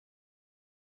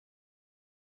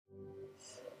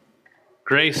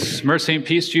Grace, mercy, and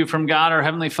peace to you from God, our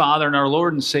Heavenly Father, and our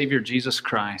Lord and Savior, Jesus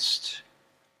Christ.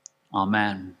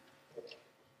 Amen.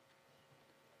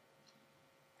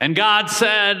 And God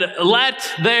said,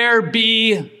 "Let there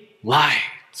be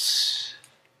light."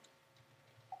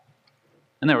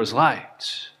 And there was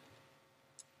light.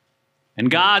 And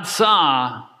God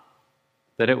saw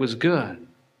that it was good.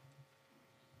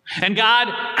 And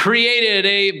God created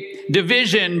a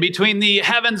division between the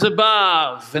heavens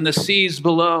above and the seas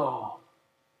below.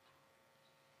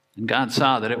 And God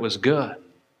saw that it was good.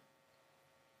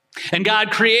 And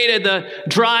God created the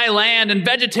dry land, and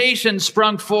vegetation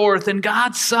sprung forth, and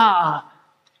God saw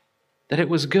that it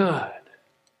was good.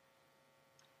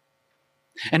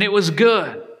 And it was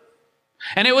good.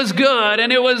 And it was good,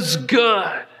 and it was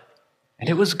good. And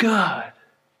it was good.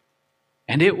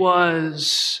 And it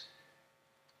was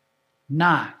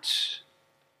not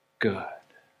good.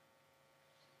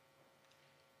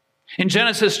 In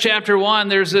Genesis chapter 1,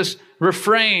 there's this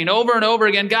refrain over and over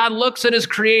again. God looks at his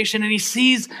creation and he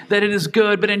sees that it is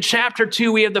good. But in chapter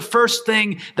 2, we have the first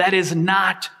thing that is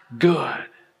not good.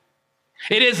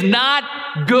 It is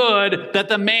not good that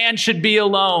the man should be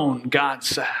alone, God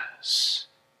says.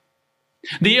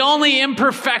 The only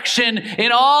imperfection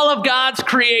in all of God's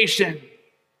creation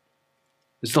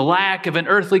is the lack of an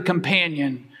earthly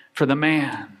companion for the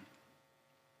man.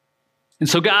 And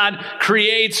so God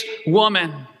creates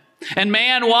woman. And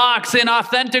man walks in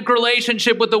authentic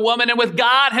relationship with the woman and with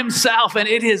God himself, and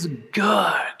it is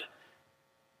good.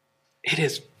 It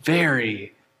is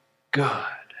very good.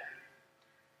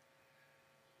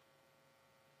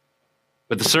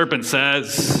 But the serpent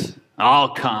says, "I'll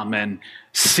come and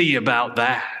see about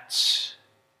that."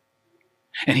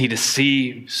 And he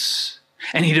deceives,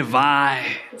 and he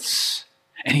divides,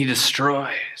 and he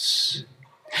destroys.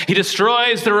 He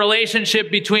destroys the relationship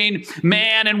between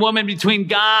man and woman, between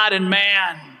God and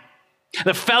man.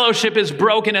 The fellowship is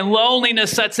broken and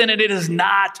loneliness sets in, and it is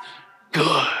not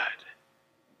good.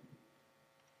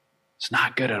 It's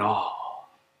not good at all.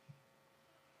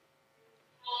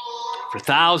 For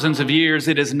thousands of years,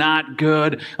 it is not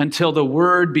good until the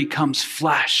Word becomes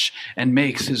flesh and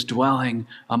makes his dwelling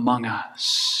among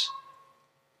us.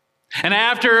 And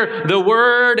after the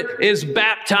Word is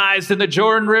baptized in the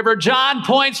Jordan River, John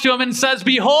points to him and says,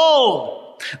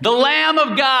 "Behold, the Lamb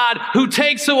of God who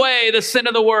takes away the sin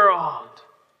of the world."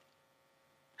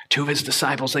 Two of his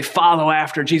disciples, they follow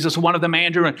after Jesus, one of them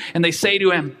Andrew, and they say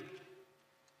to him,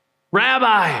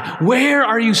 "Rabbi, where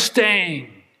are you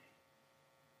staying?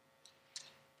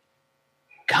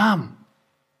 Come,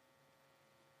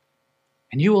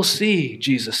 and you will see,"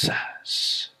 Jesus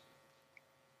says.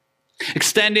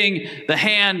 Extending the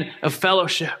hand of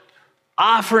fellowship,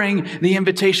 offering the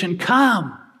invitation,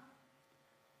 "Come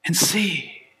and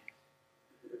see."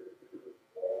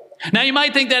 Now you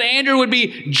might think that Andrew would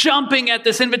be jumping at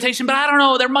this invitation, but I don't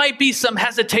know, there might be some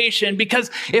hesitation, because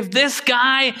if this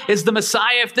guy is the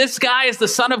Messiah, if this guy is the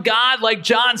Son of God like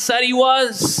John said he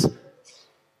was,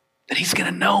 then he's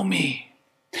going to know me.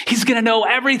 He's going to know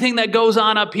everything that goes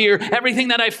on up here, everything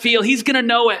that I feel. He's going to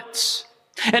know it.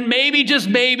 And maybe, just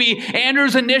maybe,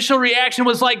 Andrew's initial reaction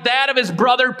was like that of his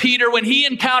brother Peter when he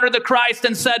encountered the Christ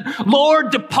and said,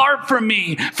 "Lord, depart from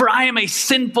me, for I am a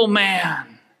sinful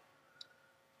man."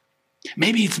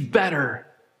 Maybe it's better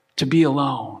to be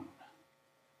alone.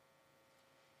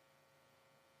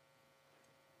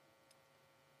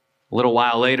 A little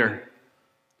while later,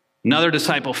 another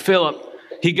disciple, Philip,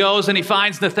 he goes and he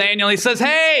finds Nathanael. He says,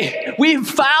 "Hey, we've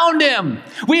found him.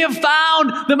 We have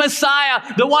found the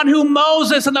Messiah, the one who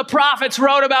Moses and the prophets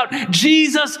wrote about,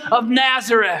 Jesus of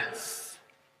Nazareth."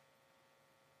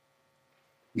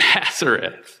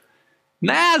 Nazareth.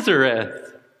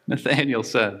 Nazareth, Nathanael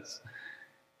says.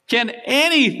 Can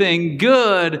anything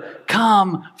good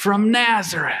come from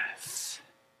Nazareth?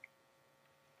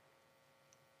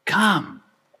 Come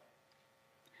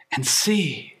and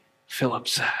see, Philip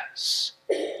says.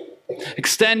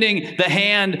 Extending the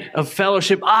hand of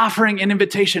fellowship, offering an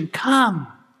invitation, "Come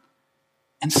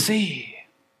and see."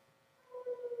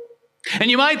 And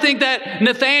you might think that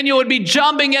Nathanael would be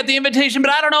jumping at the invitation,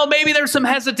 but I don't know, maybe there's some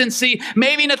hesitancy.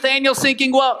 Maybe Nathanael's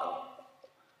thinking, well,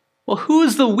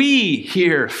 who's the we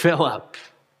here, Philip?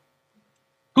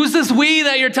 Who's this we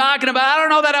that you're talking about? I don't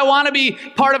know that I want to be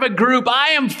part of a group.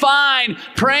 I am fine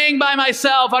praying by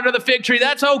myself under the fig tree.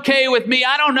 That's okay with me.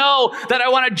 I don't know that I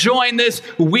want to join this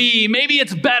we. Maybe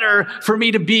it's better for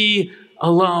me to be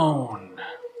alone.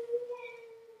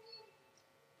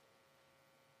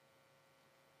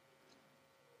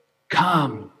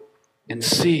 Come and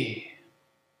see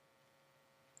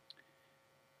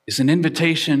is an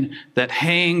invitation that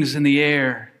hangs in the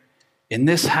air in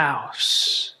this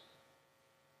house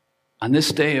on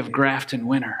this day of Grafton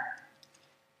winter.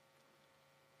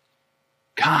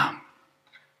 Come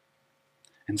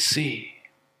and see.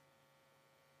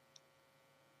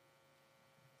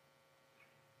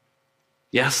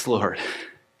 Yes, Lord.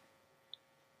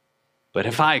 But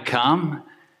if I come,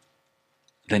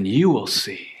 then you will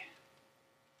see.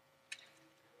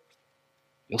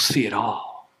 You'll see it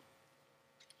all.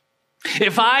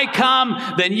 If I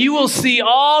come, then you will see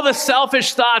all the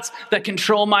selfish thoughts that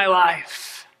control my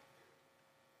life.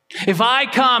 If I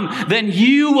come, then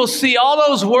you will see all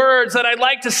those words that I'd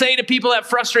like to say to people that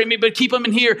frustrate me, but keep them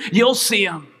in here. You'll see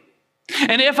them.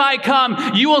 And if I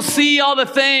come, you will see all the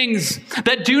things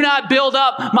that do not build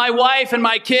up my wife and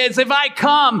my kids. If I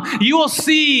come, you will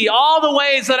see all the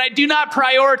ways that I do not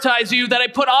prioritize you, that I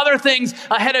put other things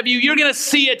ahead of you. You're going to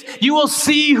see it. You will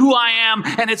see who I am,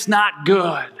 and it's not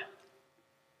good.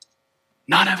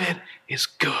 None of it is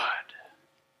good.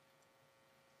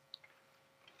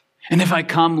 And if I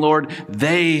come, Lord,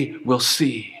 they will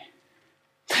see.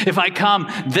 If I come,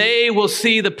 they will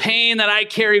see the pain that I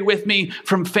carry with me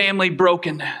from family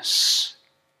brokenness.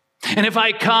 And if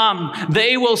I come,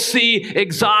 they will see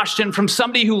exhaustion from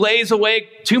somebody who lays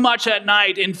awake too much at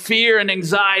night in fear and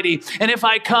anxiety. And if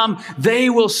I come, they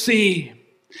will see.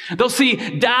 They'll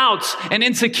see doubts and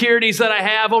insecurities that I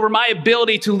have over my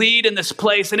ability to lead in this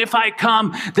place. And if I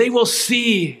come, they will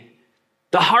see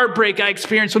the heartbreak I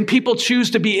experience when people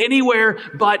choose to be anywhere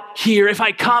but here. If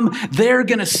I come, they're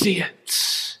going to see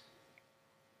it.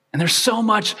 And there's so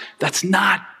much that's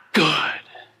not good.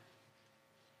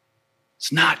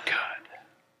 It's not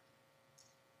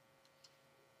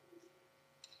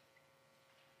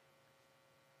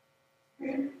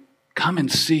good. Come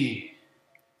and see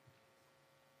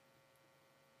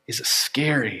is a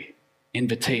scary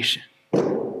invitation.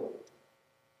 It's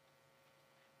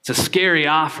a scary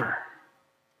offer.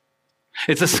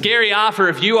 It's a scary offer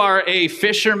if you are a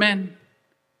fisherman,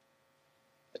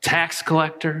 a tax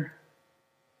collector,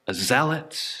 a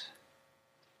zealot.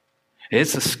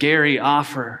 It's a scary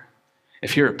offer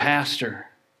if you're a pastor,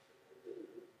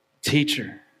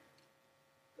 teacher,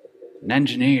 an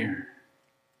engineer.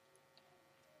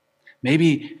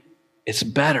 Maybe it's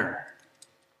better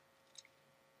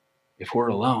if we're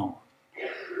alone.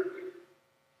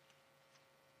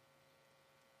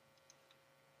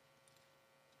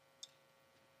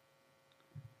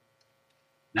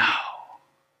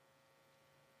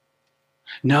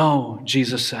 No,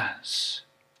 Jesus says.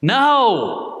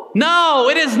 No,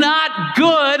 it is not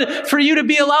good for you to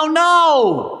be alone.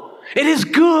 No, it is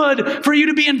good for you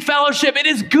to be in fellowship. It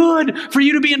is good for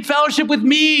you to be in fellowship with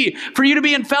me, for you to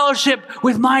be in fellowship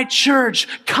with my church.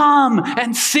 Come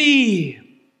and see.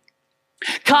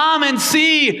 Come and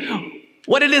see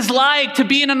what it is like to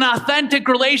be in an authentic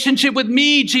relationship with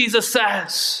me, Jesus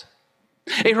says.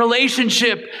 A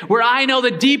relationship where I know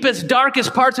the deepest,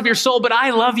 darkest parts of your soul, but I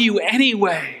love you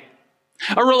anyway.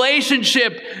 A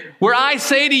relationship where I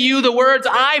say to you the words,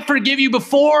 I forgive you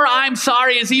before I'm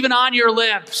sorry is even on your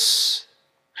lips.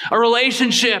 A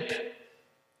relationship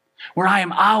where I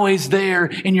am always there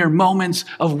in your moments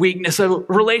of weakness. A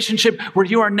relationship where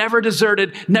you are never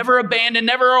deserted, never abandoned,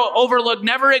 never overlooked,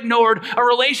 never ignored. A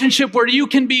relationship where you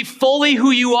can be fully who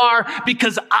you are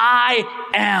because I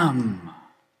am.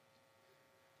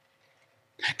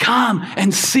 Come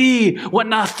and see what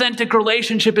an authentic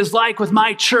relationship is like with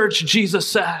my church, Jesus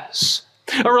says.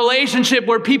 A relationship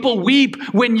where people weep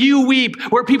when you weep,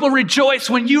 where people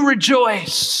rejoice when you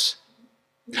rejoice.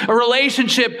 A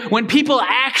relationship when people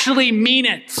actually mean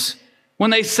it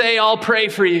when they say, I'll pray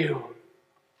for you.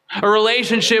 A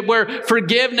relationship where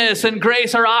forgiveness and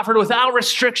grace are offered without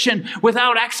restriction,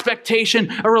 without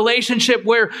expectation. A relationship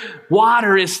where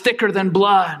water is thicker than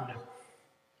blood.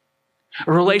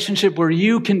 A relationship where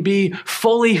you can be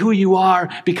fully who you are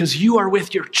because you are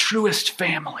with your truest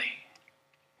family.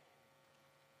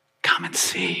 Come and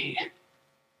see.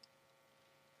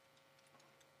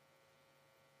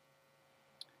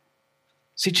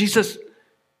 See, Jesus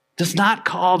does not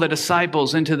call the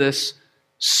disciples into this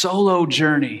solo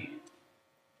journey,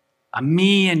 a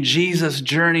me and Jesus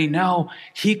journey. No,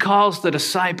 he calls the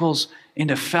disciples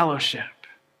into fellowship.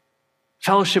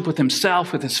 Fellowship with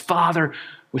himself, with his Father,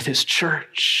 with his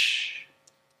church.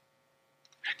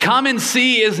 Come and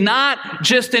see is not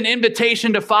just an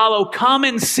invitation to follow. Come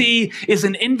and see is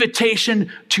an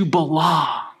invitation to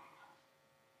belong.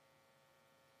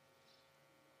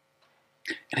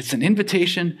 And it's an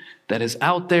invitation that is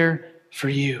out there for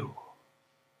you.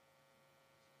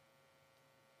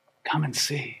 Come and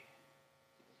see.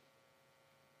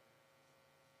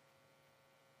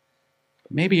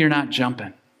 Maybe you're not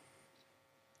jumping.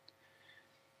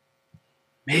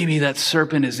 maybe that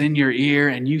serpent is in your ear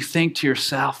and you think to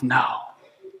yourself,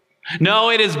 no,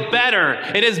 it is better.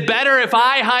 It is better if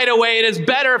I hide away. It is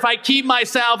better if I keep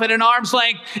myself at an arm's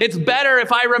length. It's better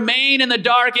if I remain in the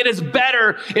dark. It is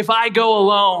better if I go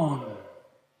alone.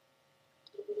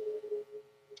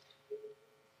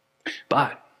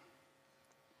 But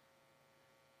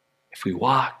if we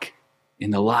walk in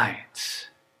the light,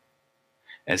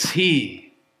 as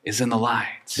he is in the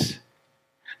light,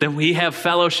 then we have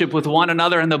fellowship with one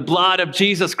another, and the blood of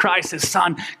Jesus Christ, his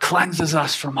Son, cleanses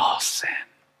us from all sin.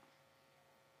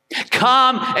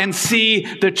 Come and see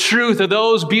the truth of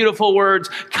those beautiful words.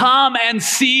 Come and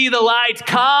see the light.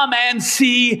 Come and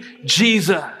see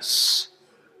Jesus.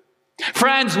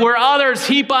 Friends, where others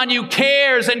heap on you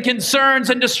cares and concerns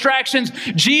and distractions,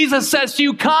 Jesus says to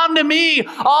you, come to me,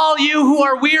 all you who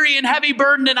are weary and heavy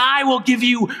burdened, and I will give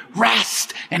you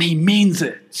rest. And he means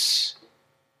it.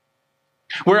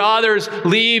 Where others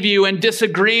leave you in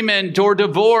disagreement or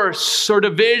divorce or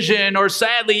division or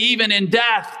sadly even in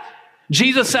death,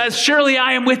 Jesus says, surely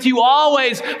I am with you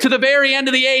always to the very end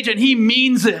of the age, and he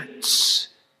means it.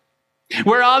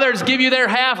 Where others give you their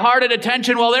half-hearted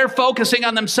attention while they're focusing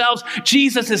on themselves,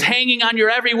 Jesus is hanging on your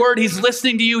every word. He's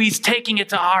listening to you. He's taking it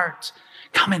to heart.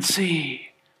 Come and see.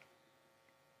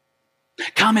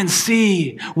 Come and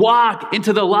see. Walk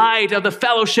into the light of the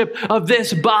fellowship of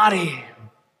this body.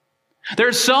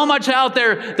 There's so much out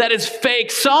there that is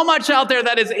fake, so much out there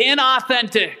that is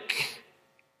inauthentic.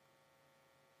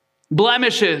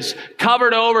 Blemishes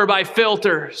covered over by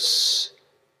filters.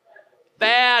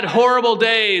 Bad, horrible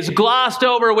days glossed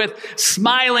over with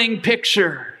smiling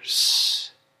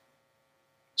pictures.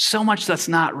 So much that's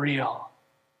not real.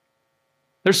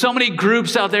 There's so many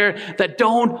groups out there that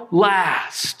don't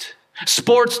last.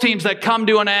 Sports teams that come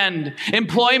to an end.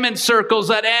 Employment circles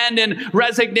that end in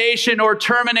resignation or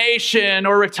termination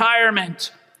or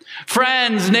retirement.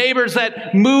 Friends, neighbors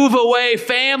that move away,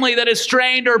 family that is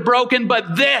strained or broken,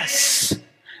 but this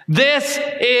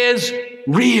is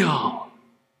real.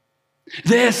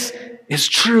 This is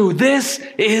true. This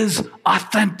is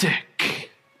authentic.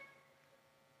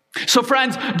 So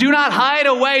friends, do not hide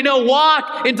away. No,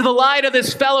 walk into the light of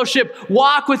this fellowship.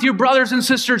 Walk with your brothers and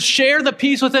sisters. Share the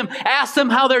peace with them. Ask them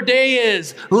how their day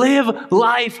is. Live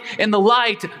life in the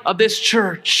light of this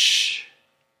church.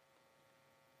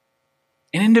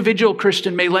 An individual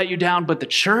Christian may let you down, but the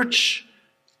church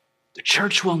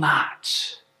will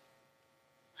not.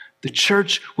 The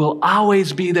church will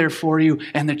always be there for you,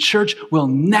 and the church will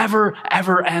never,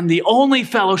 ever end. The only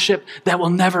fellowship that will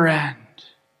never end.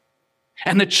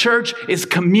 And the church is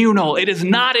communal. It is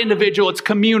not individual, it's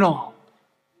communal.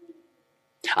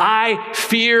 I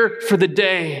fear for the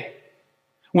day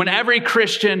when every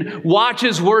Christian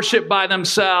watches worship by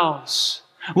themselves,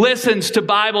 listens to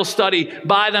Bible study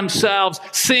by themselves,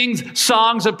 sings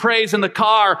songs of praise in the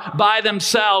car by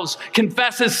themselves,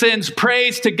 confesses sins,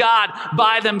 prays to God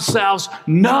by themselves.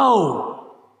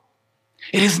 No,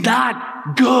 it is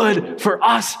not good for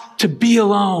us to be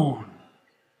alone.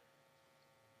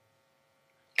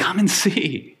 Come and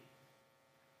see.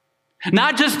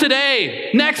 Not just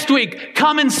today, next week,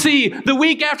 come and see. The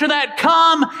week after that,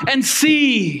 come and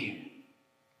see.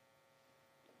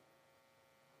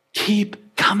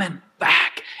 Keep coming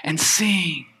back and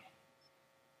seeing.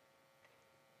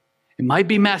 It might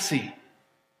be messy,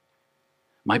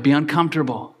 might be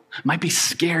uncomfortable, might be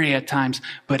scary at times,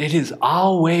 but it is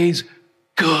always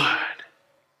good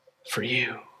for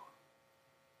you.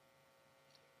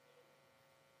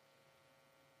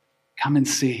 Come and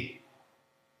see.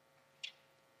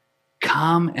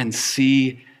 Come and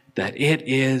see that it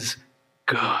is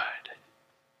good.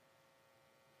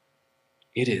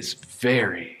 It is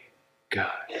very good.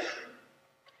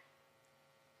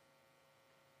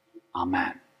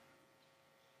 Amen.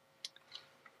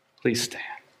 Please stand.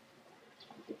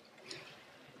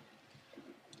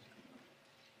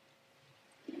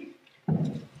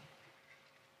 And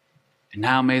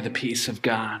now may the peace of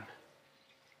God,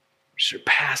 which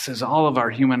surpasses all of our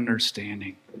human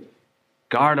understanding,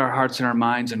 guard our hearts and our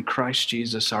minds in Christ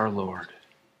Jesus our Lord.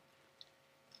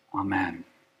 Amen.